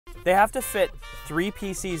They have to fit 3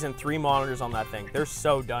 PCs and 3 monitors on that thing. They're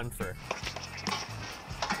so done for.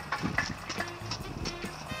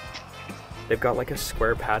 They've got like a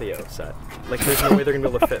square patio set. Like there's no way they're gonna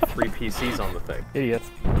be able to fit 3 PCs on the thing. Idiots.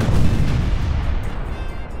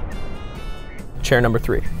 Chair number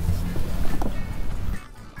 3.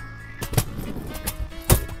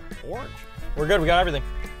 Orange. We're good, we got everything.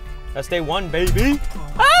 That's day 1, baby.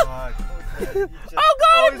 Oh,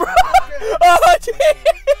 God, bro. Oh, geez.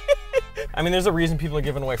 I mean, there's a reason people are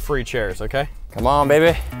giving away free chairs, okay? Come on,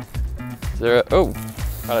 baby. Oh,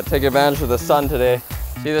 gotta take advantage of the sun today.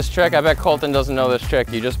 See this trick? I bet Colton doesn't know this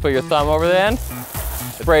trick. You just put your thumb over the end,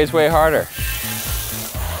 it sprays way harder.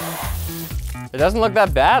 It doesn't look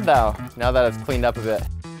that bad though, now that it's cleaned up a bit.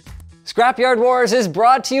 Scrapyard Wars is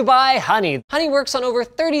brought to you by Honey. Honey works on over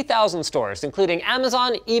 30,000 stores, including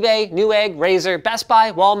Amazon, eBay, Newegg, Razor, Best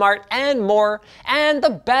Buy, Walmart, and more. And the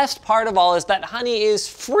best part of all is that Honey is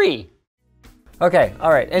free. Okay, all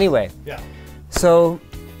right, anyway. Yeah. So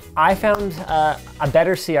I found a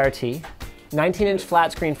better CRT, 19-inch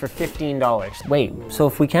flat screen for $15. Wait, so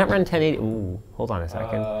if we can't run 1080, ooh, hold on a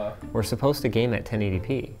second. We're supposed to game at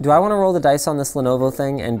 1080p. Do I want to roll the dice on this Lenovo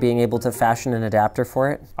thing and being able to fashion an adapter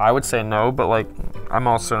for it? I would say no, but like, I'm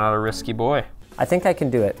also not a risky boy. I think I can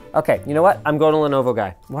do it. Okay, you know what? I'm going to Lenovo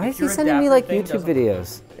guy. Why is he sending me like YouTube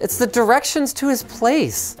videos? It's the directions to his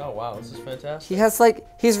place. Oh wow, this is fantastic. He has like,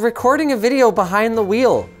 he's recording a video behind the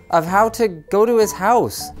wheel of how to go to his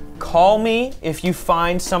house. Call me if you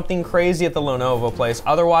find something crazy at the Lenovo place.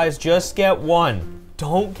 Otherwise, just get 1.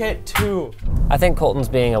 Don't get 2. I think Colton's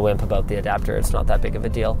being a wimp about the adapter. It's not that big of a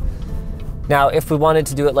deal. Now, if we wanted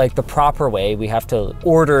to do it like the proper way, we have to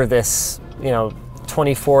order this, you know,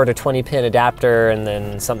 24 to 20 pin adapter and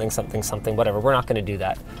then something, whatever. We're not gonna do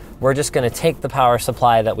that. We're just gonna take the power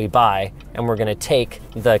supply that we buy and we're gonna take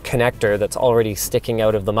the connector that's already sticking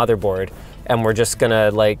out of the motherboard and we're just gonna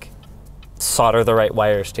like solder the right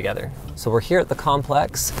wires together. So we're here at the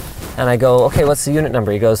complex and I go, okay, what's the unit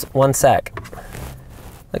number? He goes, 1 sec.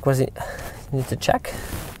 Like, what is he, need to check?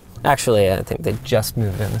 Actually, I think they just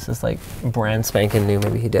moved in. This is like brand spanking new,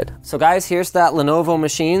 maybe he did. So guys, here's that Lenovo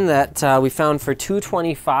machine that we found for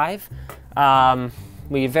 $225.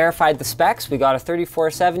 We verified the specs. We got a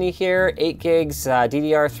 3470 here, 8 gigs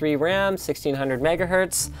DDR3 RAM, 1600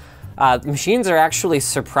 megahertz. Machines are actually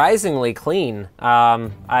surprisingly clean.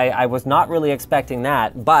 I was not really expecting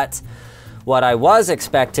that, but what I was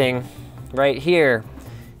expecting right here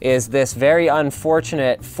is this very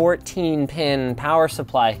unfortunate 14-pin power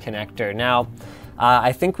supply connector. Now,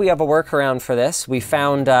 I think we have a workaround for this. We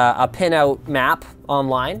found a pin-out map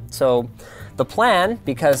online. So the plan,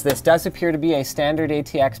 because this does appear to be a standard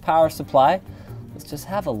ATX power supply, let's just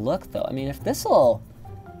have a look though. I mean, if this'll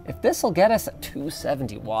get us a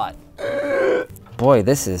 270 watt. Boy,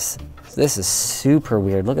 this is super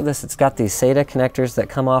weird. Look at this, it's got these SATA connectors that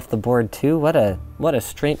come off the board too. What a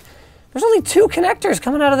strange, there's only 2 connectors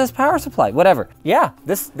coming out of this power supply. Whatever. Yeah,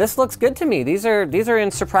 this looks good to me. These are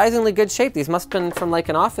in surprisingly good shape. These must have been from like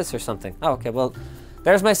an office or something. Oh, okay, well,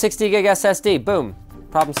 there's my 60 gig SSD. Boom,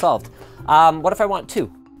 problem solved. What if I want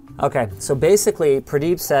 2? Okay, so basically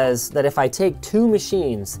Pradeep says that if I take 2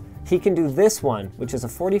 machines, he can do this one, which is a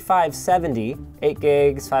 4570, 8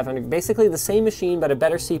 gigs, 500, basically the same machine but a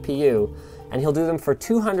better CPU, and he'll do them for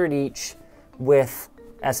 200 each with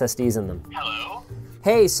SSDs in them. Hello?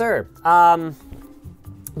 Hey, sir,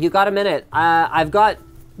 you got a minute? I've got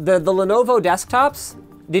the Lenovo desktops.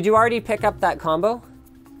 Did you already pick up that combo?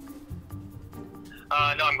 No,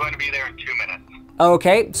 I'm going to be there in 2 minutes.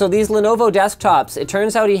 Okay, so these Lenovo desktops, it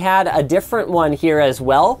turns out he had a different one here as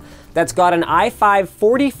well that's got an i5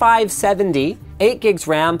 4570, 8 gigs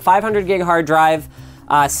RAM, 500 gig hard drive,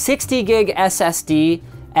 60 gig SSD,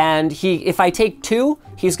 and if I take 2,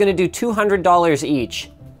 he's gonna do $200 each.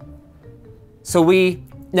 So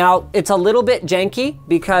now it's a little bit janky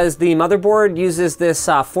because the motherboard uses this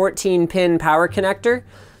 14-pin power connector.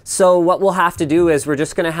 So what we'll have to do is we're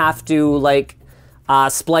just gonna have to like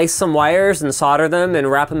splice some wires and solder them and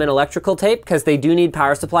wrap them in electrical tape because they do need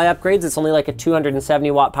power supply upgrades. It's only like a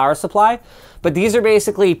 270 watt power supply. But these are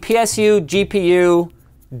basically PSU, GPU,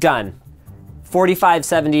 done.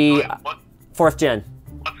 4570, 4th gen.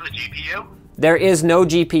 What's the GPU? There is no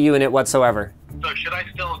GPU in it whatsoever. So should I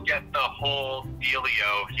still get the whole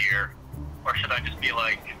dealio here? Or should I just be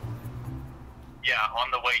like, yeah, on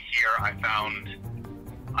the way here I found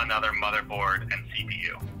another motherboard and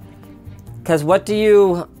CPU? Because what do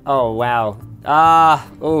you, oh wow.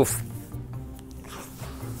 Oof.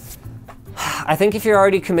 I think if you're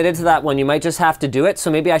already committed to that one, you might just have to do it. So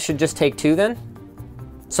maybe I should just take 2 then?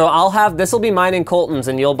 So this'll be mine and Colton's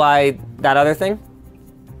and you'll buy that other thing?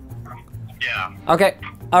 Yeah. Okay,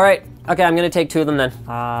 all right. Okay, I'm gonna take 2 of them then.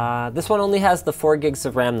 This one only has the 4 gigs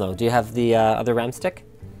of RAM though. Do you have the other RAM stick?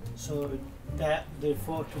 So that the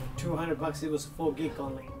for $200 it was 4 gig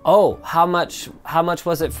only. Oh, how much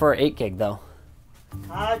was it for 8 gig though?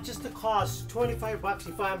 Just the cost, $25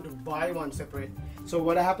 if I have to buy one separate. So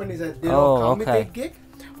what happened is that they don't come with 8 gig.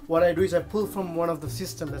 What I do is I pull from one of the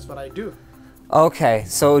systems. That's what I do. Okay,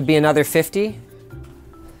 so it would be another 50?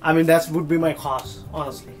 I mean, that would be my cost,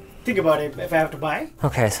 honestly. Think about it, if I have to buy.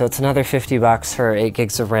 Okay, so it's another $50 for 8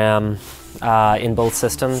 gigs of RAM in both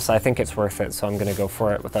systems. I think it's worth it, so I'm gonna go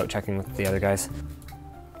for it without checking with the other guys.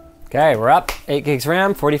 Okay, we're up. 8 gigs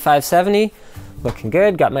RAM, 4570. Looking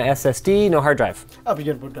good. Got my SSD, no hard drive. I'll be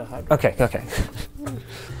good with the hard drive. Okay.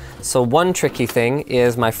 So one tricky thing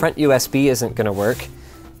is my front USB isn't gonna work,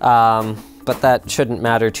 but that shouldn't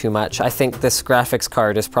matter too much. I think this graphics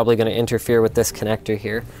card is probably gonna interfere with this connector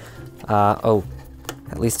here. Oh,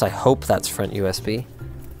 at least I hope that's front USB.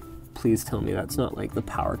 Please tell me that's not like the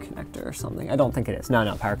power connector or something. I don't think it is. No,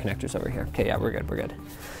 power connector's over here. Okay, yeah, we're good.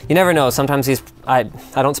 You never know, sometimes I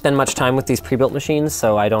don't spend much time with these pre-built machines,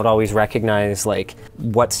 so I don't always recognize like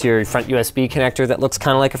what's your front USB connector that looks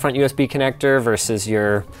kind of like a front USB connector versus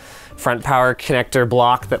your front power connector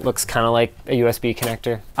block that looks kind of like a USB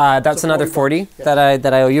connector. That's another 40 that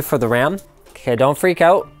I owe you for the RAM. Okay, don't freak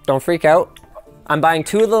out. I'm buying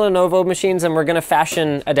 2 of the Lenovo machines and we're gonna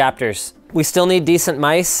fashion adapters. We still need decent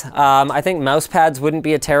mice. I think mouse pads wouldn't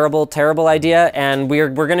be a terrible idea, and we're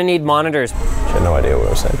gonna need monitors. She had no idea what I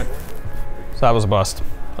was saying. So that was a bust,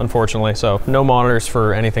 unfortunately. So no monitors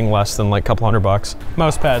for anything less than like a couple $100.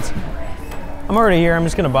 Mouse pads. I'm already here, I'm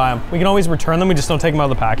just gonna buy them. We can always return them, we just don't take them out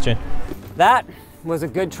of the packaging. That was a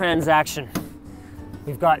good transaction.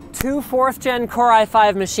 We've got 2 4th gen Core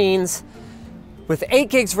i5 machines with 8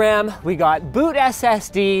 gigs RAM. We got boot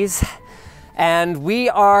SSDs, and we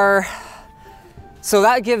are, so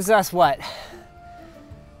that gives us what?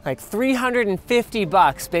 Like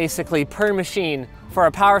 $350 basically per machine for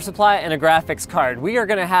a power supply and a graphics card. We are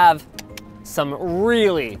gonna have some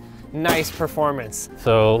really nice performance.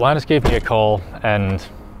 So Linus gave me a call, and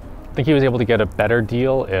I think he was able to get a better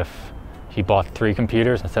deal if he bought 3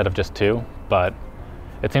 computers instead of just 2, but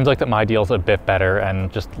it seems like that my deal's a bit better and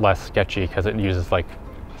just less sketchy because it uses like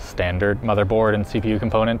standard motherboard and CPU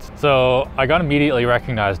components. So I got immediately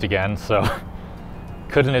recognized again, so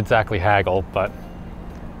couldn't exactly haggle, but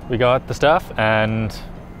we got the stuff and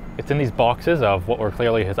it's in these boxes of what were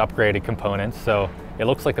clearly his upgraded components. So it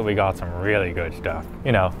looks like that we got some really good stuff.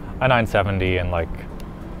 You know, a 970 and like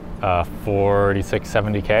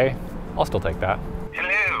 4670K. I'll still take that.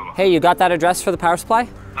 Hello. Hey, you got that address for the power supply?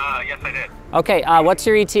 Yes, I did. Okay, what's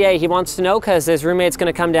your ETA? He wants to know because his roommate's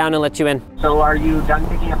gonna come down and let you in. So are you done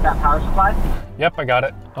picking up that power supply? Yep, I got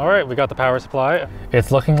it. All right, we got the power supply.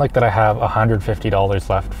 It's looking like that I have $150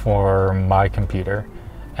 left for my computer.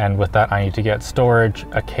 And with that, I need to get storage,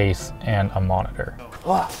 a case, and a monitor.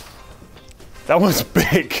 Wow. That was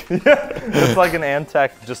big. It's like an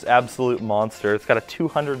Antec, just absolute monster. It's got a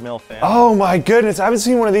 200 fan. Oh my goodness, I haven't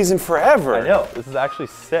seen one of these in forever. I know, this is actually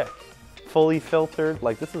sick. Fully filtered,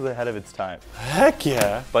 like this is ahead of its time. Heck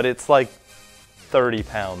yeah. But it's like 30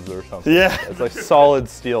 pounds or something. Yeah. It's like solid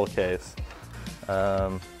steel case.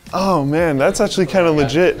 Oh man, that's actually kind of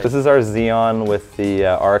legit. This is our Xeon with the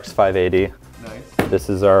RX 580. Nice. This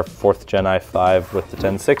is our 4th gen i5 with the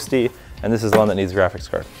 1060, and this is the one that needs a graphics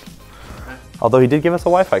card. Although he did give us a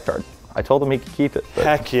Wi-Fi card. I told him he could keep it. But...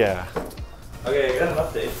 Heck yeah. Okay, I got an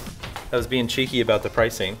update. I was being cheeky about the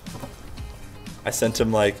pricing. I sent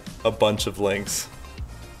him like a bunch of links.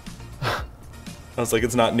 I was like,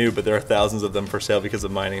 it's not new, but there are thousands of them for sale because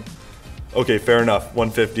of mining. Okay, fair enough,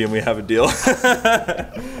 150 and we have a deal.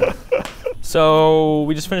 So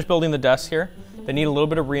we just finished building the desks here. They need a little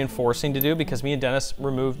bit of reinforcing to do because me and Dennis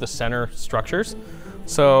removed the center structures.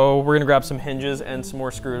 So we're gonna grab some hinges and some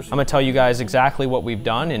more screws. I'm gonna tell you guys exactly what we've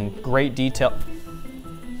done in great detail.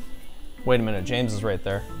 Wait a minute, James is right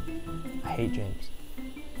there. I hate James.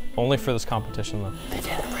 Only for this competition though. They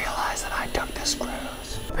didn't realize that I took the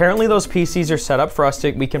screws. Apparently those PCs are set up for us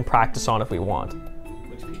we can practice on if we want.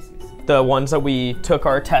 Which PCs? The ones that we took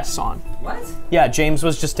our tests on. What? Yeah, James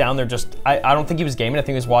was just down there I don't think he was gaming, I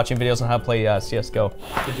think he was watching videos on how to play CSGO.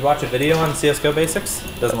 Did you watch a video on CSGO basics?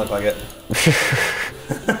 Doesn't look like it.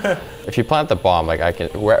 If you plant the bomb, like I can,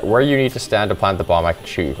 where you need to stand to plant the bomb, I can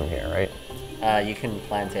shoot you from here, right? You can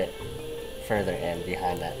plant it further in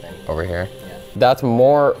behind that thing. Over here? Yeah. That's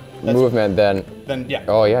more movement than yeah.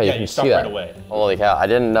 Oh yeah, you can stop see that. right away. Holy cow, I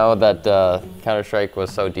didn't know that Counter-Strike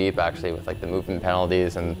was so deep actually with like the movement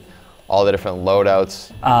penalties and all the different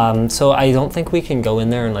loadouts. So I don't think we can go in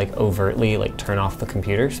there and like overtly like turn off the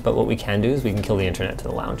computers, but what we can do is we can kill the internet to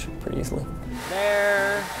the lounge pretty easily.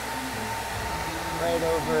 There, right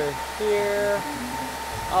over here.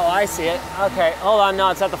 Oh, I see it. Okay, hold on, no,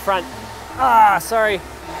 it's at the front. Ah, sorry.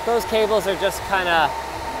 Those cables are just kind of,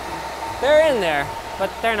 they're in there,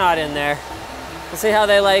 but they're not in there. We'll see how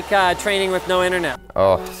they like training with no internet.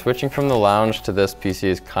 Oh, switching from the lounge to this PC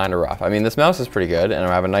is kind of rough. I mean, this mouse is pretty good, and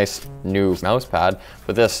I have a nice new mouse pad,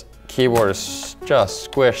 but this keyboard is just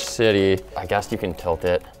squish city. I guess you can tilt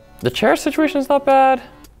it. The chair situation is not bad.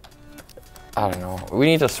 I don't know. We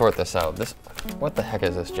need to sort this out. What the heck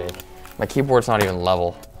is this, Jake? My keyboard's not even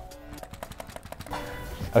level.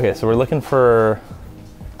 Okay, so we're looking for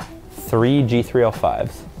 3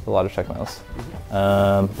 G305s, the Logitech mouse.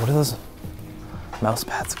 What are those mouse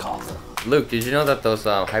pads called? Luke, did you know that those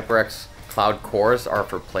HyperX Cloud cores are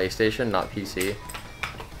for PlayStation, not PC? Is it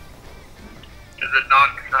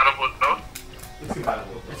not compatible with both? It's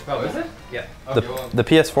compatible. It's compatible. Is it? Yeah. The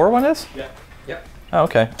PS4 one is? Yeah. Yep. Oh,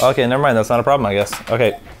 okay. Okay, never mind. That's not a problem, I guess.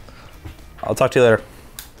 Okay. I'll talk to you later.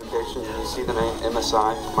 You see the name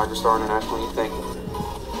MSI, Microstar International, you think,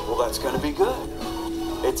 well, that's going to be good.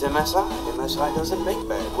 It's MSI. MSI doesn't make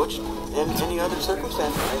bad, which in any other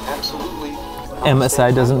circumstance, absolutely.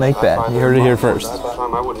 MSI doesn't make bad. You heard it here first.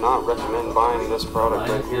 I would not recommend buying this product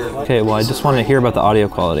right here. Okay, well, I just want to hear about the audio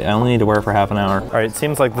quality. I only need to wear it for half an hour. All right, it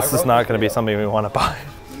seems like this is not going to be something we want to buy.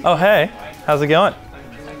 Oh, hey. How's it going?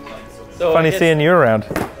 So funny seeing you around.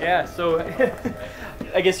 Yeah, so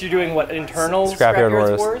I guess you're doing what, internal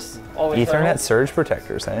Scrapyard Wars? All Ethernet surge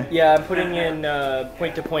protectors, eh? Yeah, I'm putting in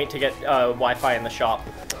point to point to get Wi-Fi in the shop.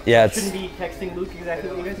 Yeah, it's... Shouldn't be texting Luke exactly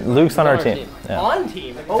what you guys are doing. Luke's on our team. Yeah. On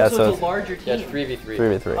team? Oh, yeah, so it's a larger team. Yeah, it's 3v3.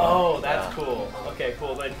 3v3. Oh, that's cool. Okay,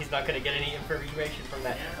 cool. Then he's not going to get any information from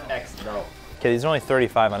that text. No. Okay, these are only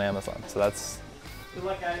 35 on Amazon, so that's... Good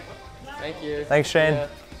luck, guys. Thank you. Thanks, Shane. Yeah.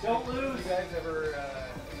 Don't lose. You guys ever...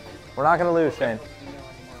 We're not going to lose, Shane.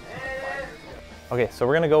 Okay, so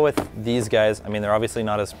we're gonna go with these guys. I mean, they're obviously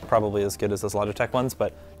not probably as good as those Logitech ones,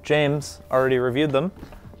 but James already reviewed them,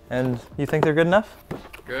 and you think they're good enough?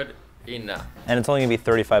 Good enough. And it's only gonna be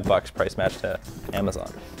 35 bucks price match to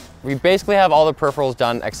Amazon. We basically have all the peripherals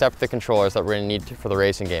done except the controllers that we're gonna need for the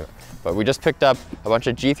racing game. But we just picked up a bunch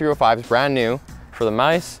of G305s, brand new, for the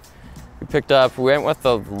mice. We went with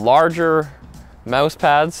the larger mouse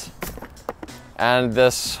pads, and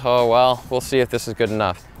this, oh well, we'll see if this is good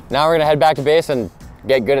enough. Now we're gonna head back to base and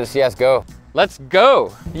get good at CSGO. Let's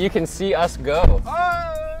go! You can see us go.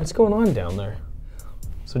 What's going on down there?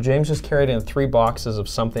 So James just carried in 3 boxes of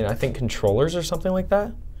something, I think controllers or something like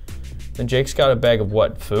that. Then Jake's got a bag of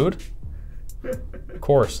what, food? Of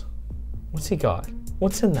course. What's he got?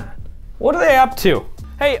 What's in that? What are they up to?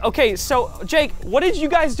 Hey, okay, so Jake, what did you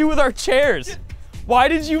guys do with our chairs? Why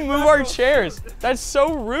did you move our chairs? That's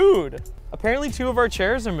so rude. Apparently 2 of our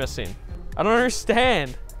chairs are missing. I don't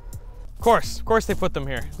understand. Of course they put them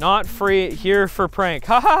here. Not free, here for prank.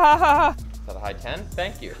 Ha ha ha ha ha. Is that a high 10?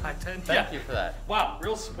 Thank you. High 10? Thank you for that. Wow,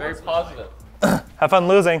 real very positive. Have fun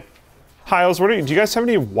losing. Hi, I was wondering, do you guys have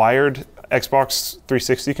any wired Xbox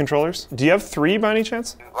 360 controllers? Do you have 3 by any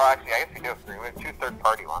chance? Well, actually, I guess we do have 3. We have 2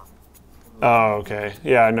 third-party ones. Oh, okay.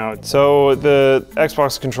 Yeah, no. So the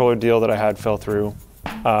Xbox controller deal that I had fell through.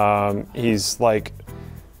 He's like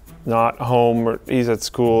not home, or he's at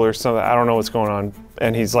school or something. I don't know what's going on.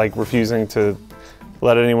 And he's like refusing to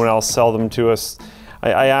let anyone else sell them to us.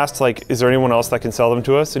 I asked, like, is there anyone else that can sell them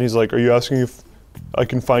to us? And he's like, are you asking if I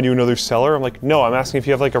can find you another seller? I'm like, no, I'm asking if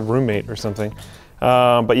you have like a roommate or something.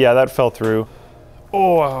 But yeah, that fell through.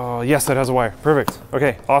 Oh, yes, that has a wire. Perfect.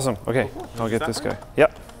 Okay, awesome. Okay, I'll get this guy.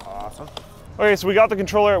 Yep. Awesome. Okay, so we got the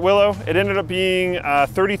controller at Willow. It ended up being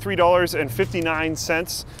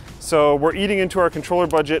 $33.59. So we're eating into our controller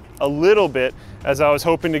budget a little bit, as I was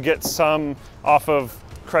hoping to get some off of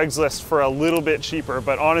Craigslist for a little bit cheaper,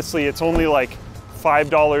 but honestly, it's only like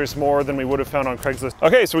 $5 more than we would have found on Craigslist.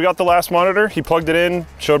 Okay, so we got the last monitor. He plugged it in,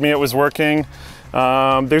 showed me it was working.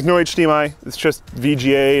 There's no HDMI, it's just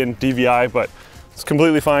VGA and DVI, but it's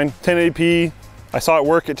completely fine. 1080p, I saw it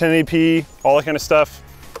work at 1080p, all that kind of stuff.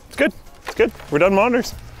 It's good, it's good. We're done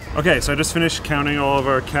monitors. Okay, so I just finished counting all of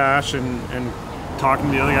our cash and talking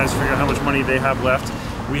to the other guys to figure out how much money they have left.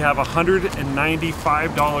 We have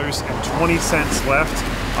 $195.20 left.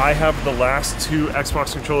 I have the last 2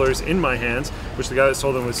 Xbox controllers in my hands, which the guy that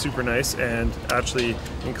sold them was super nice and actually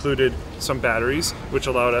included some batteries, which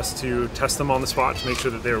allowed us to test them on the spot to make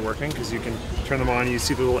sure that they were working, because you can turn them on, you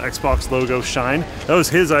see the little Xbox logo shine. That was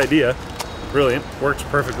his idea. Brilliant, worked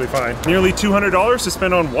perfectly fine. Nearly $200 to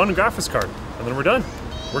spend on 1 graphics card, and then we're done.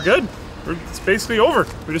 We're good. it's basically over.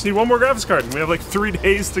 We just need one more graphics card, and we have like 3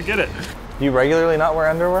 days to get it. Do you regularly not wear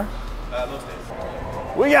underwear? Most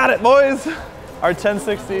days. We got it, boys! Our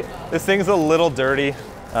 1060. This thing's a little dirty.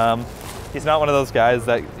 He's not one of those guys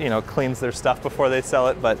that, you know, cleans their stuff before they sell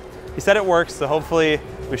it, but he said it works, so hopefully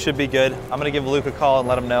we should be good. I'm gonna give Luke a call and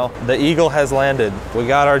let him know. The Eagle has landed. We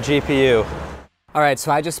got our GPU. All right,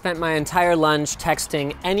 so I just spent my entire lunch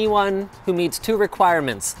texting anyone who meets 2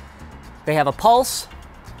 requirements. They have a pulse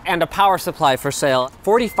and a power supply for sale.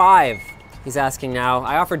 45, he's asking now.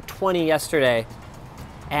 I offered 20 yesterday,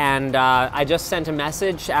 and I just sent a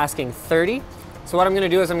message asking 30. So what I'm gonna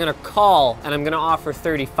do is I'm gonna call and I'm gonna offer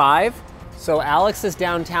 35. So Alex is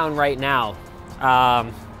downtown right now,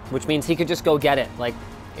 which means he could just go get it like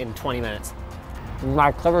in 20 minutes.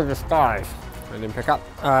 My clever disguise. I didn't pick up.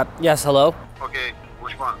 Yes, hello? Okay,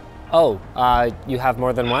 which one? Oh, you have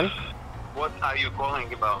more than one? What are you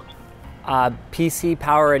calling about? PC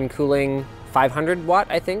power and cooling 500 watt,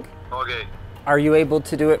 I think. Okay. Are you able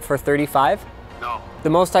to do it for 35? No. The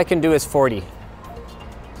most I can do is 40.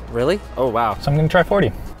 Really? Oh, wow. So I'm gonna try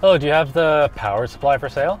 40. Oh, do you have the power supply for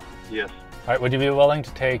sale? Yes. All right, would you be willing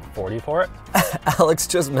to take 40 for it? Alex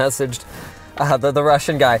just messaged the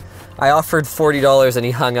Russian guy. I offered $40 and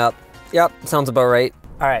he hung up. Yep, sounds about right.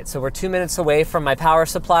 All right, so we're 2 minutes away from my power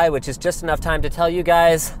supply, which is just enough time to tell you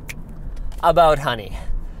guys about Honey.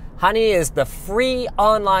 Honey is the free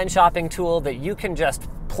online shopping tool that you can just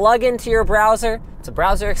plug into your browser. It's a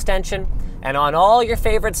browser extension, and on all your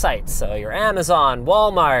favorite sites, so your Amazon,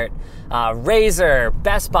 Walmart, Razer,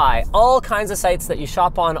 Best Buy, all kinds of sites that you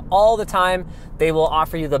shop on all the time, they will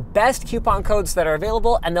offer you the best coupon codes that are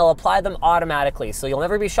available, and they'll apply them automatically. So you'll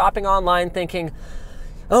never be shopping online thinking,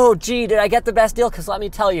 oh gee, did I get the best deal? Because let me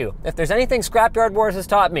tell you, if there's anything Scrapyard Wars has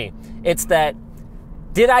taught me, it's that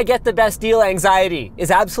did I get the best deal anxiety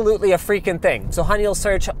is absolutely a freaking thing. So Honey will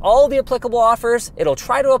search all the applicable offers, it'll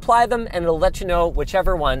try to apply them, and it'll let you know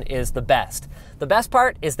whichever one is the best. The best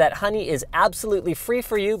part is that Honey is absolutely free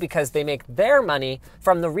for you because they make their money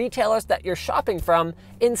from the retailers that you're shopping from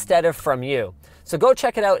instead of from you. So go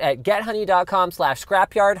check it out at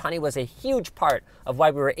gethoney.com/scrapyard. Honey was a huge part of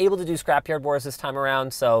why we were able to do Scrapyard Wars this time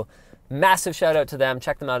around, so massive shout out to them.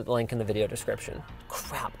 Check them out at the link in the video description.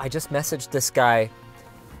 Crap, I just messaged this guy.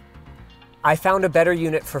 I found a better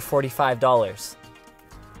unit for $45.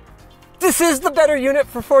 This is the better unit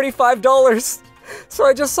for $45. So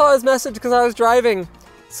I just saw his message because I was driving.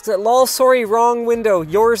 It's lol, sorry, wrong window.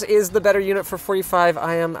 Yours is the better unit for $45.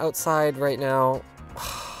 I am outside right now.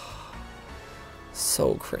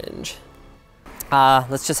 So cringe.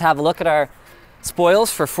 Let's just have a look at our spoils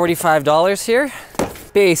for $45 here.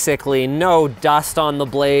 Basically, no dust on the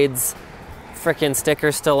blades. Frickin'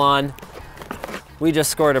 sticker still on. We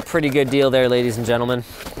just scored a pretty good deal there, ladies and gentlemen.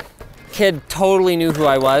 Kid totally knew who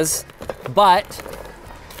I was, but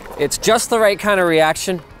it's just the right kind of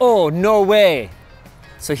reaction. Oh, no way.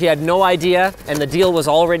 So he had no idea, and the deal was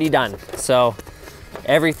already done. So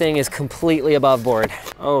everything is completely above board.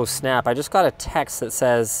 Oh, snap. I just got a text that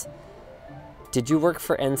says, did you work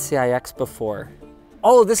for NCIX before?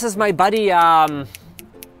 Oh, this is my buddy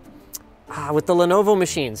with the Lenovo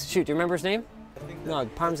machines. Shoot, do you remember his name? No,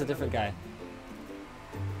 Parm's a different guy.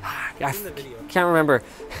 I can't remember.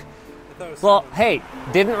 Well, hey,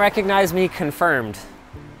 didn't recognize me, confirmed.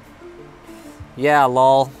 Yeah,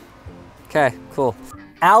 lol. Okay, cool.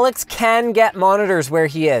 Alex can get monitors where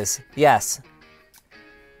he is, yes.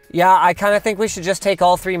 Yeah, I kind of think we should just take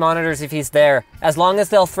all 3 monitors if he's there, as long as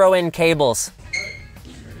they'll throw in cables.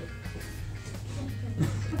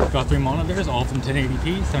 Got 3 monitors, all from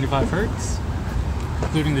 1080p, 75 hertz,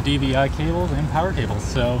 including the DVI cables and power cables,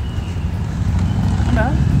 so I'm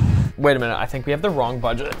bad. Wait a minute, I think we have the wrong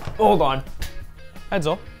budget. Hold on.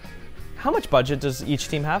 Edzo, how much budget does each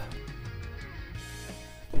team have?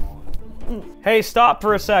 Hey, stop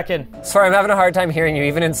for a second. Sorry, I'm having a hard time hearing you,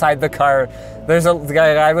 even inside the car. There's a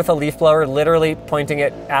guy with a leaf blower literally pointing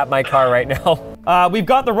it at my car right now. We've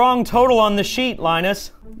got the wrong total on the sheet,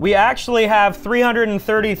 Linus. We actually have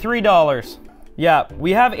 $333. Yeah,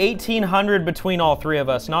 we have $1,800 between all 3 of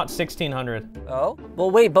us, not $1,600. Oh? Well,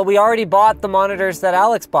 wait, but we already bought the monitors that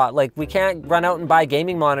Alex bought. Like, we can't run out and buy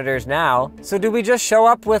gaming monitors now. So do we just show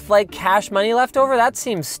up with, like, cash money left over? That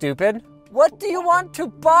seems stupid. What do you want to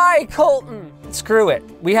buy, Colton? Screw it.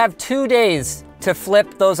 We have 2 days to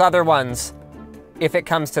flip those other ones, if it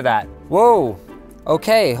comes to that. Whoa.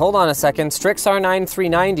 Okay, hold on a second.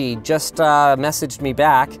 StrixR9390 just messaged me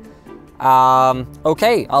back.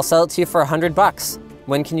 Okay, I'll sell it to you for $100.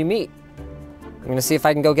 When can you meet? I'm gonna see if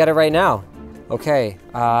I can go get it right now. Okay,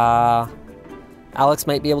 Alex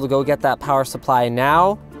might be able to go get that power supply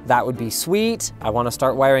now. that would be sweet. I want to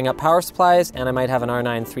start wiring up power supplies, and I might have an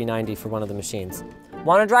R9 390 for one of the machines.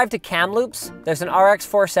 Want to drive to Kamloops? There's an RX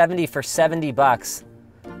 470 for 70 bucks.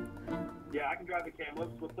 Yeah, I can drive to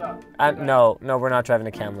Kamloops. What's up? No, we're not driving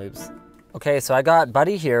to Kamloops. Okay, so I got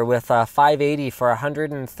Buddy here with 580 for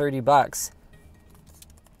 130 bucks.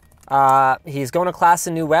 He's going to class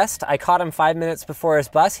in New West. I caught him 5 minutes before his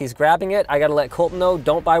bus. He's grabbing it. I gotta let Colton know,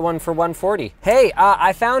 don't buy one for 140. Hey,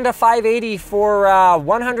 I found a 580 for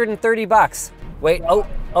 130 bucks. Wait,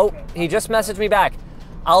 oh, he just messaged me back.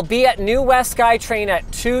 I'll be at New West SkyTrain at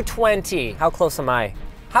 2:20. How close am I?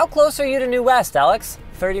 How close are you to New West, Alex?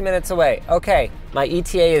 30 minutes away. Okay, my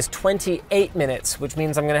ETA is 28 minutes, which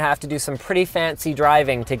means I'm gonna have to do some pretty fancy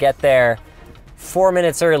driving to get there 4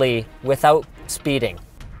 minutes early without speeding.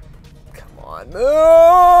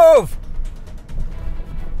 Move!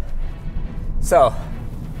 So,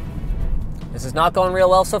 this is not going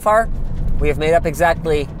real well so far. We have made up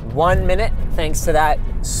exactly 1 minute thanks to that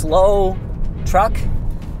slow truck,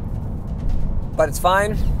 but it's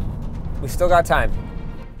fine. We still got time.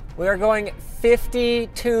 We are going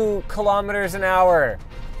 52 kilometers an hour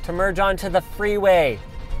to merge onto the freeway.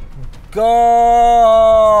 Go!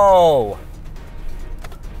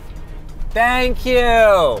 Thank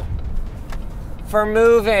you for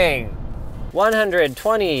moving.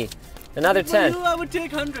 120, another 10. I would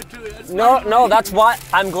take 100 too. No, that's what,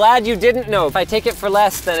 I'm glad you didn't know. If I take it for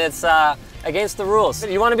less, then it's against the rules.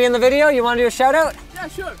 You want to be in the video? You want to do a shout out? Yeah,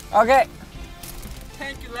 sure. Okay.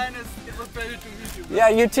 Thank you, Linus. It was pleasure to meet you. Yeah,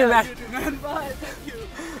 you too, man. You too, man. Bye, thank you.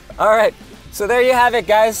 All right, so there you have it,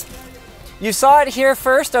 guys. You saw it here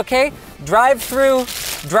first, okay? Drive-through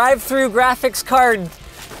graphics card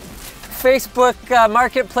Facebook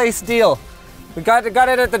marketplace deal. We got it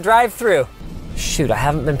at the drive-thru. Shoot, I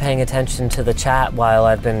haven't been paying attention to the chat while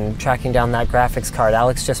I've been tracking down that graphics card.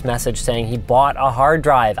 Alex just messaged saying he bought a hard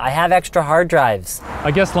drive. I have extra hard drives.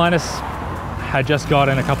 I guess Linus had just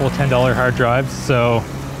gotten a couple of $10 hard drives, so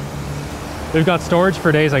we've got storage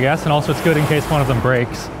for days, I guess, and also it's good in case one of them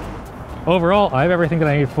breaks. Overall, I have everything that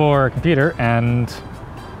I need for a computer, and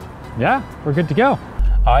yeah, we're good to go.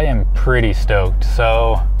 I am pretty stoked.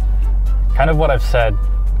 So kind of what I've said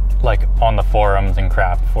like on the forums and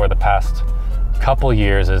crap for the past couple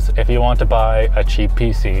years is if you want to buy a cheap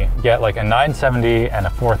PC, get like a 970 and a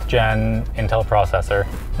 4th gen Intel processor.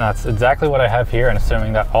 And that's exactly what I have here, and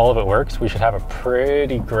assuming that all of it works, we should have a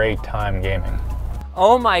pretty great time gaming.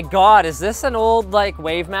 Oh my God, is this an old like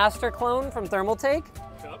Wavemaster clone from Thermaltake?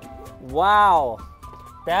 Yep. Wow,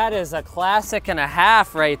 that is a classic and a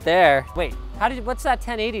half right there. Wait, what's that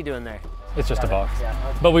 1080 doing there? It's just a box. Yeah,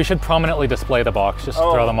 okay. But we should prominently display the box just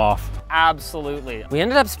to throw them off. Absolutely. We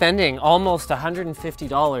ended up spending almost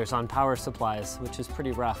 $150 on power supplies, which is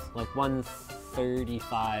pretty rough, like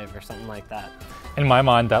 135 or something like that. In my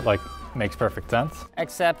mind, that like makes perfect sense.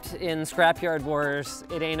 Except in Scrapyard Wars,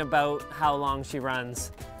 it ain't about how long she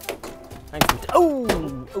runs. Thanks. Oh!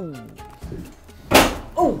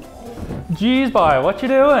 Jeez, boy, what you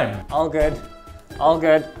doing? All good. All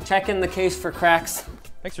good. Checking the case for cracks.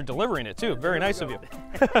 Thanks for delivering it too. Very nice of you.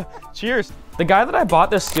 Cheers. The guy that I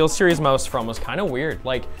bought this SteelSeries mouse from was kind of weird.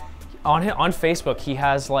 Like on Facebook, he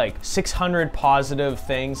has like 600 positive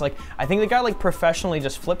things. Like I think the guy like professionally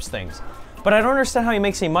just flips things. But I don't understand how he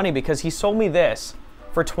makes any money because he sold me this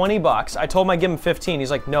for 20 bucks. I told him I'd give him 15.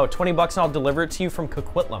 He's like, no, 20 bucks and I'll deliver it to you from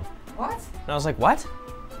Coquitlam. What? And I was like, what?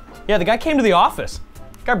 Yeah, the guy came to the office.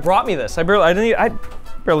 The guy brought me this. I'd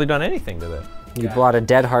barely done anything to it. You bought a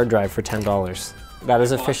dead hard drive for $10. That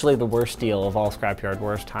is officially the worst deal of all Scrapyard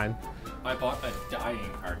Wars time. I bought a dying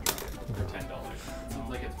hard drive for $10. Sounds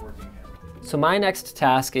like it's working now. So my next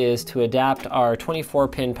task is to adapt our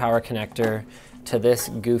 24-pin power connector to this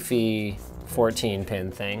goofy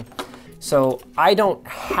 14-pin thing. So I don't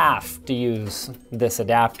have to use this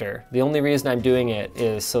adapter. The only reason I'm doing it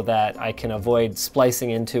is so that I can avoid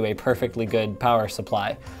splicing into a perfectly good power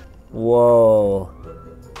supply. Whoa,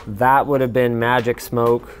 that would have been magic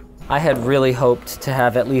smoke. I had really hoped to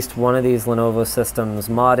have at least one of these Lenovo systems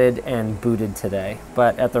modded and booted today,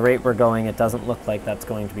 but at the rate we're going, it doesn't look like that's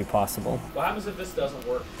going to be possible. What happens if this doesn't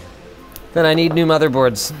work? Then I need new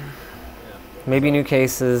motherboards, maybe new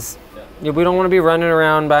cases. Yeah, we don't want to be running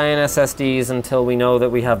around buying SSDs until we know that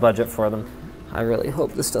we have budget for them. I really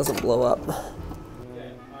hope this doesn't blow up.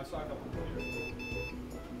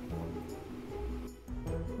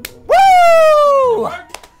 Woo!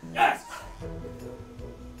 Yes!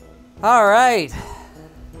 All right.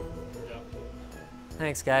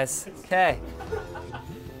 Thanks, guys. Okay.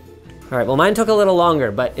 All right, well, mine took a little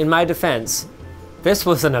longer, but in my defense, this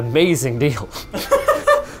was an amazing deal.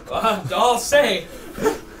 I'll say.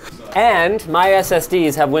 And my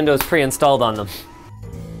SSDs have Windows pre-installed on them.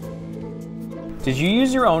 Did you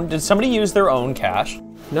use your own? Did somebody use their own cash?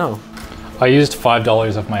 No. I used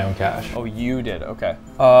 $5 of my own cash. Oh, you did, okay.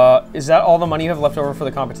 Is that all the money you have left over for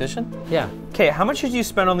the competition? Yeah. Okay, how much did you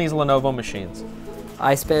spend on these Lenovo machines?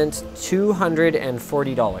 I spent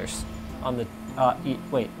 $240 on the,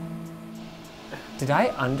 wait. Did I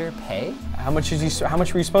underpay? How much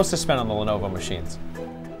were you supposed to spend on the Lenovo machines?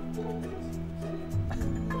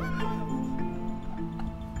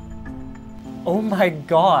 Oh my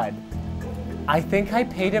God. I think I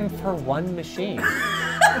paid him for one machine.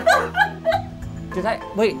 Did I?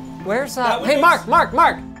 Wait, where's hey, Mark!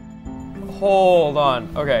 Hold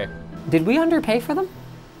on, okay. Did we underpay for them?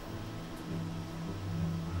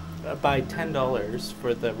 By $10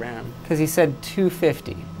 for the RAM. Because he said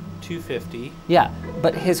 $250. $250. Yeah,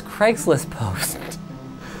 but his Craigslist post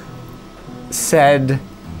said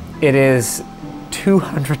it is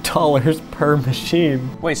 $200 per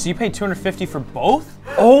machine. Wait, so you paid $250 for both?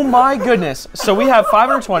 Oh my goodness. So we have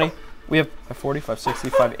 520. We have 45,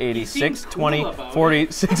 65, 80, 6, 20,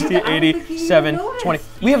 40, 60, 80, 7, 20.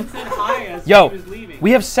 We have,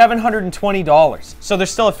 we have $720. So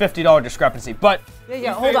there's still a $50 discrepancy, but.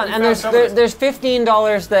 Yeah, hold on, and there's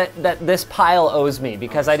 $15 that this pile owes me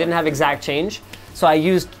because I didn't have exact change. So I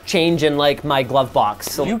used change in like my glove box.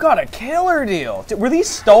 So you got a killer deal. Were these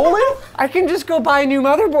stolen? I can just go buy new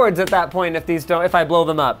motherboards at that point if I blow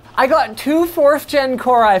them up. I got 2 4th gen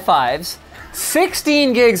Core i5s,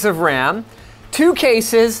 16 gigs of RAM, 2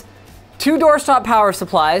 cases, 2 doorstop power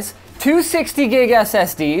supplies, 2 60 gig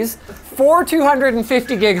SSDs, 4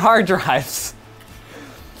 250 gig hard drives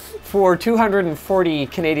for 240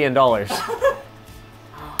 Canadian dollars.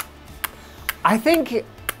 I think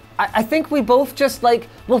we both just like,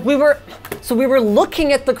 well, we were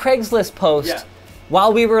looking at the Craigslist post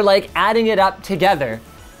while we were like adding it up together.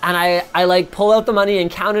 And I like pulled out the money and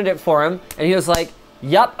counted it for him. And he was like,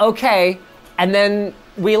 yup, okay. And then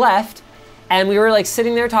we left and we were like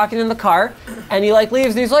sitting there talking in the car and he like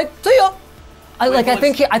leaves and he's like, see ya.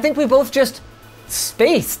 I think we both just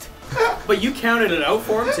spaced. But you counted it out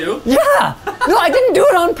for him too? Yeah! No, I didn't do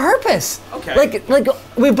it on purpose. Okay. Like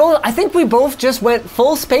I think we both just went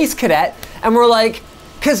full Space Cadet and we're like,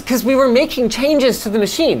 cause we were making changes to the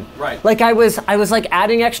machine. Right. Like I was like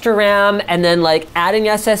adding extra RAM and then like adding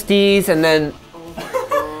SSDs and then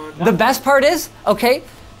the best part is, okay,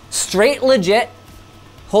 straight legit.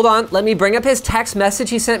 Hold on, let me bring up his text message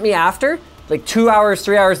he sent me after, like 2 hours,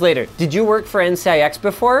 3 hours later. Did you work for NCIX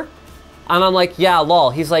before? And I'm like, yeah,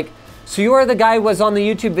 lol. He's like, so you are the guy who was on the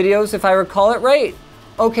YouTube videos, if I recall it right?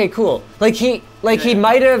 Okay, cool. Like he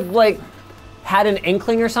might have like had an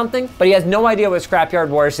inkling or something, but he has no idea what Scrapyard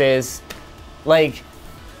Wars is. Like.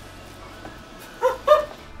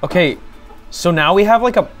 Okay, so now we have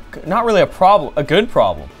like not really a problem, a good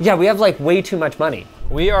problem. Yeah, we have like way too much money.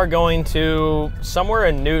 We are going to somewhere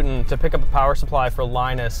in Newton to pick up a power supply for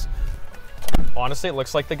Linus. Honestly, it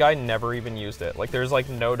looks like the guy never even used it. Like there's like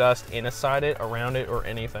no dust inside it, around it, or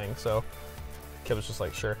anything. So Kid was just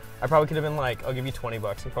like, sure. I probably could have been like, I'll give you 20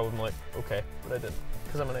 bucks. And probably been like, okay, but I didn't,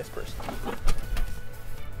 because I'm a nice person.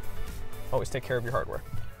 Always take care of your hardware.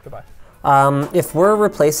 Goodbye. If we're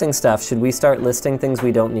replacing stuff, should we start listing things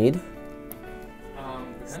we don't need?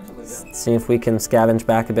 Potentially, yeah. See if we can scavenge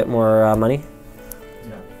back a bit more money?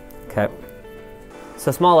 Yeah. Okay.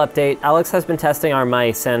 So small update, Alex has been testing our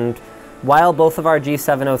mice, and while both of our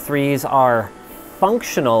G703s are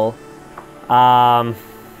functional,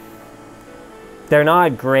 they're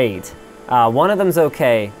not great. One of them's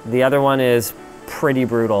okay, the other one is pretty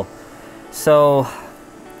brutal. So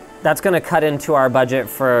that's gonna cut into our budget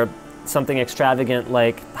for something extravagant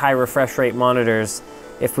like high refresh rate monitors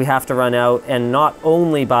if we have to run out and not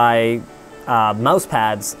only buy mouse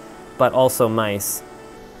pads, but also mice.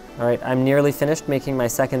 All right, I'm nearly finished making my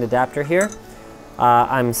second adapter here.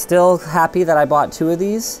 I'm still happy that I bought 2 of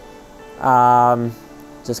these,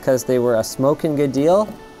 just because they were a smoking good deal,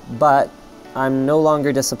 but I'm no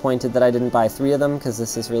longer disappointed that I didn't buy 3 of them, because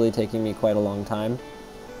this is really taking me quite a long time.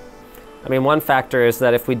 I mean, one factor is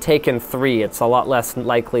that if we'd taken 3, it's a lot less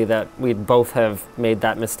likely that we'd both have made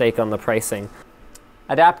that mistake on the pricing.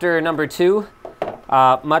 Adapter number 2,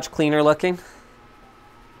 much cleaner looking.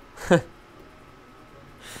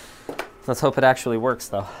 Let's hope it actually works,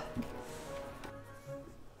 though.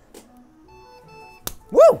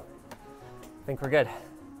 Woo! I think we're good.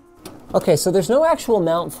 Okay, so there's no actual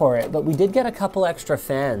mount for it, but we did get a couple extra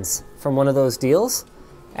fans from one of those deals.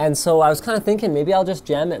 And so I was kind of thinking maybe I'll just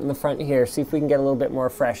jam it in the front here, see if we can get a little bit more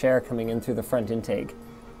fresh air coming in through the front intake.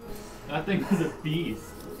 That thing was a beast.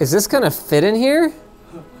 Is this gonna fit in here?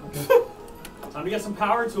 Time to get some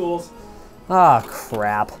power tools. Ah,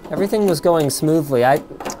 crap. Everything was going smoothly. I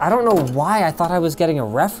don't know why I thought I was getting a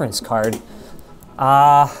reference card.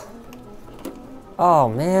 Oh,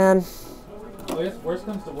 man. Well, I guess worst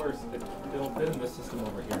comes to worst, it'll fit in this system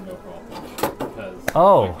over here, no problem. Because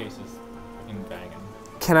my case is fucking banging.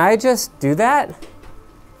 Can I just do that?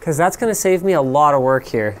 Because that's going to save me a lot of work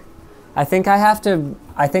here. I think I have to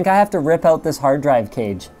rip out this hard drive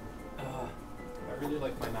cage. I really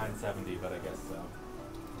like my 970, but I guess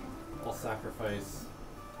I'll sacrifice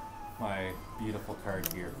my beautiful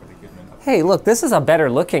card here for the Goodman. Hey, look, this is a better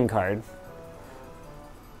looking card.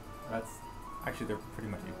 Actually, they're pretty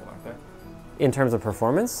much equal, aren't they? In terms of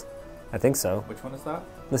performance? I think so. Which one is that?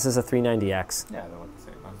 This is a 390X. Yeah, they look the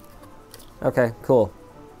same one. Okay, cool.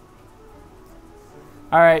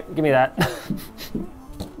 All right, give me that.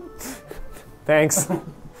 Thanks.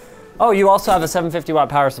 Oh, you also have a 750 watt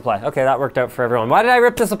power supply. Okay, that worked out for everyone. Why did I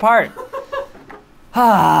rip this apart?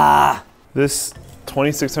 This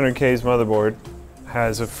 2600K's motherboard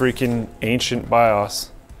has a freaking ancient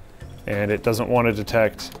BIOS, and it doesn't want to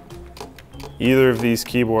detect either of these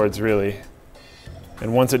keyboards really.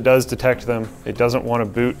 And once it does detect them, it doesn't want to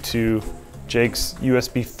boot to Jake's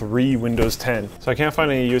USB 3 Windows 10. So I can't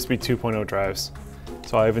find any USB 2.0 drives.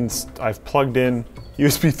 So I've plugged in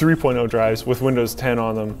USB 3.0 drives with Windows 10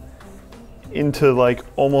 on them into like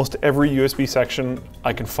almost every USB section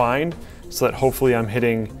I can find, so that hopefully I'm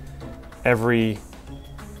hitting every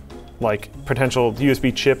like potential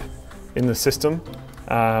USB chip in the system,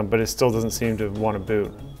 but it still doesn't seem to want to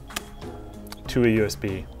boot to a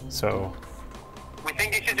USB. So We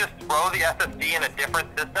think you should just throw the SSD in a different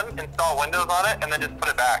system, install Windows on it, and then just put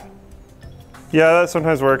it back. yeah, that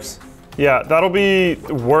sometimes works. Yeah, that'll be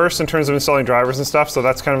worse in terms of installing drivers and stuff, so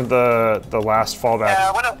that's kind of the last fallback.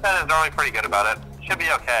 Yeah, Windows 10 is normally pretty good about it. Should be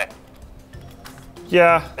okay.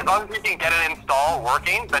 Yeah. As long as you can get it installed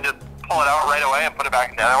working, then just pull it out right away and put it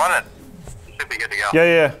back in the other one, and it should be good to go.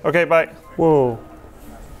 Yeah. Okay, bye. Whoa.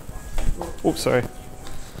 Oops, sorry.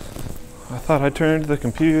 I thought I turned the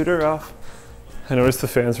computer off. I noticed the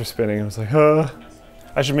fans were spinning. I was like,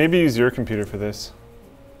 I should maybe use your computer for this.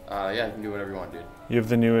 Yeah, you can do whatever you want, dude. You have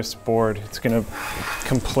the newest board. It's gonna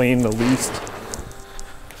complain the least.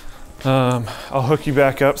 I'll hook you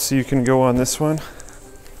back up so you can go on this one.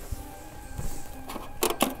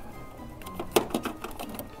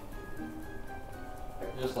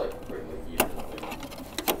 Just like quickly eat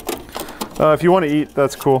If you want to eat,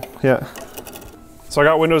 that's cool. Yeah. So I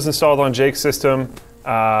got Windows installed on Jake's system.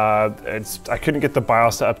 I couldn't get the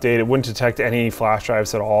BIOS to update. It wouldn't detect any flash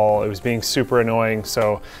drives at all. It was being super annoying.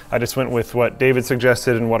 So I just went with what David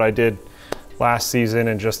suggested and what I did last season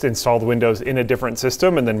and just installed Windows in a different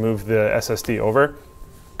system and then moved the SSD over.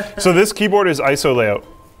 So this keyboard is ISO layout.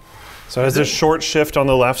 So it has a short shift on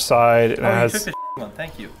the left side. And it has, you took the one,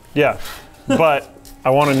 thank you. Yeah, but I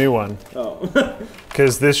want a new one. Oh.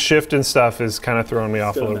 Because this shift and stuff is kind of throwing me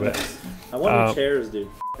off a little bit. I want new chairs, dude.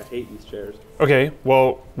 I hate these chairs. Okay,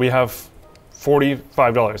 well, we have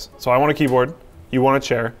 $45. So I want a keyboard, you want a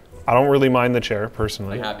chair. I don't really mind the chair,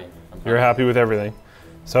 personally. I'm happy. You're happy with everything.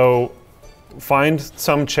 So find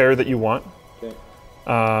some chair that you want, okay.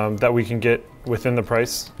 That we can get within the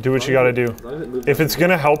price. Do what you gotta do. If it's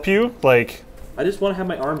gonna help you, like... I just want to have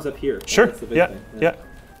my arms up here. Sure, yeah.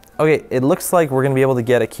 Okay, it looks like we're gonna be able to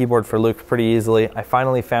get a keyboard for Luke pretty easily. I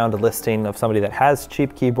finally found a listing of somebody that has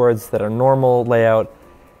cheap keyboards that are normal layout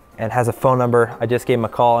and has a phone number. I just gave him a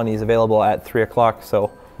call and he's available at 3 o'clock,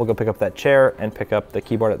 so we'll go pick up that chair and pick up the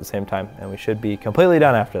keyboard at the same time, and we should be completely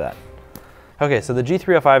done after that. Okay, so the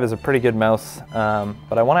G305 is a pretty good mouse,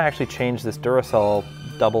 but I wanna actually change this Duracell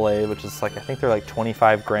AA, which is like, I think they're like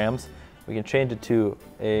 25 grams. We can change it to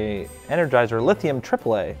a Energizer Lithium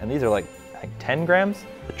AAA, and these are like 10 grams.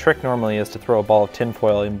 The trick normally is to throw a ball of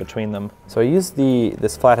tinfoil in between them. So I used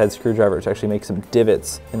this flathead screwdriver to actually make some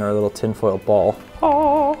divots in our little tinfoil ball.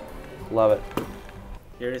 Oh, love it.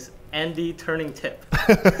 Here's Andy turning tip.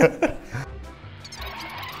 Good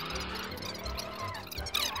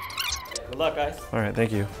luck, guys. All right,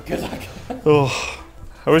 thank you. Good luck. Oh,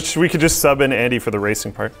 I wish we could just sub in Andy for the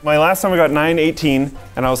racing part. My last time I got 918,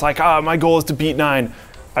 and I was like, my goal is to beat 9.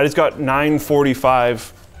 I just got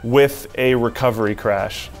 945 with a recovery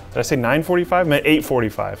crash. Did I say 945? I meant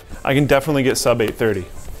 845. I can definitely get sub 830,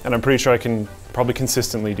 and I'm pretty sure I can probably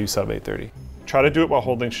consistently do sub 830. Try to do it while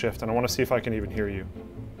holding shift, and I want to see if I can even hear you.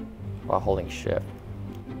 While holding shift.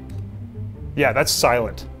 Yeah, that's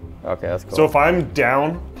silent. Okay, that's cool. So if I'm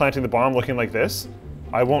down, planting the bomb, looking like this,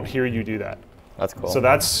 I won't hear you do that. That's cool. So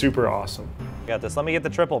that's super awesome. Got this. Let me get the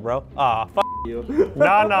triple, bro. Ah, f you.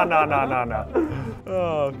 No.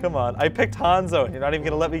 Oh, come on. I picked Hanzo, and you're not even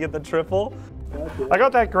gonna let me get the triple? I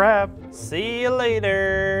got that grab. See you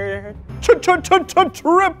later. Triple.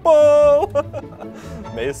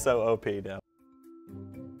 May's so OP now.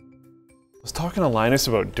 I was talking to Linus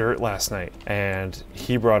about dirt last night, and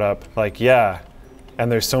he brought up, like, yeah,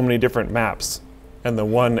 and there's so many different maps, and the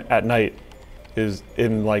one at night is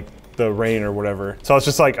in, like, the rain or whatever. So I was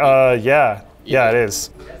just like, yeah, it is.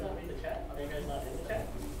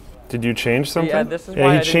 Did you change something? Yeah, this is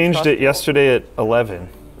why he changed it yesterday at 11,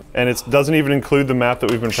 and it doesn't even include the map that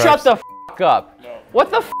we've been practicing. Shut the f up. No. What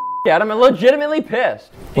the f, Adam? I'm legitimately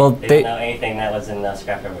pissed. Well, they didn't know anything that was in the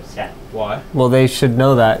Scrapyard Wars chat. Why? Well, they should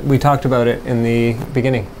know that. We talked about it in the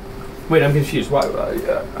beginning. Wait, I'm confused. Why?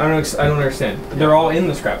 I don't understand. They're all in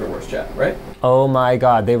the Scrapyard Wars chat, right? Oh my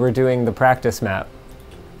God, they were doing the practice map.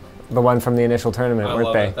 The one from the initial tournament,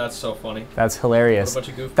 weren't they? That's so funny. That's hilarious. What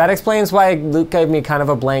a bunch of goofballs. That explains why Luke gave me kind of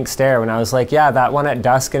a blank stare when I was like, yeah, that one at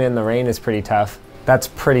dusk and in the rain is pretty tough. That's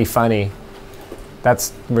pretty funny.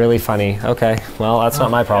 That's really funny. Okay, well, that's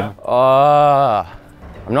not my problem.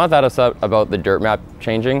 I'm not that upset about the dirt map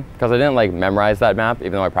changing because I didn't like memorize that map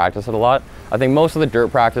even though I practice it a lot. I think most of the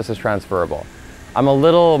dirt practice is transferable. I'm a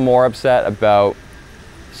little more upset about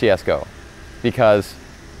CSGO because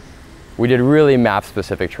we did really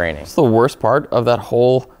map-specific training. The worst part of that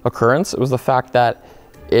whole occurrence was the fact that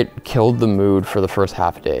it killed the mood for the first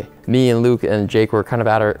half a day. Me and Luke and Jake were kind of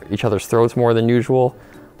at each other's throats more than usual.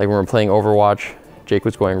 Like when we were playing Overwatch, Jake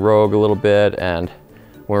was going rogue a little bit, and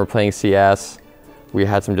when we were playing CS, we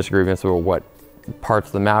had some disagreements about what parts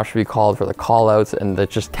of the map should be called for the call-outs, and the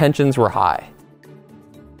just tensions were high.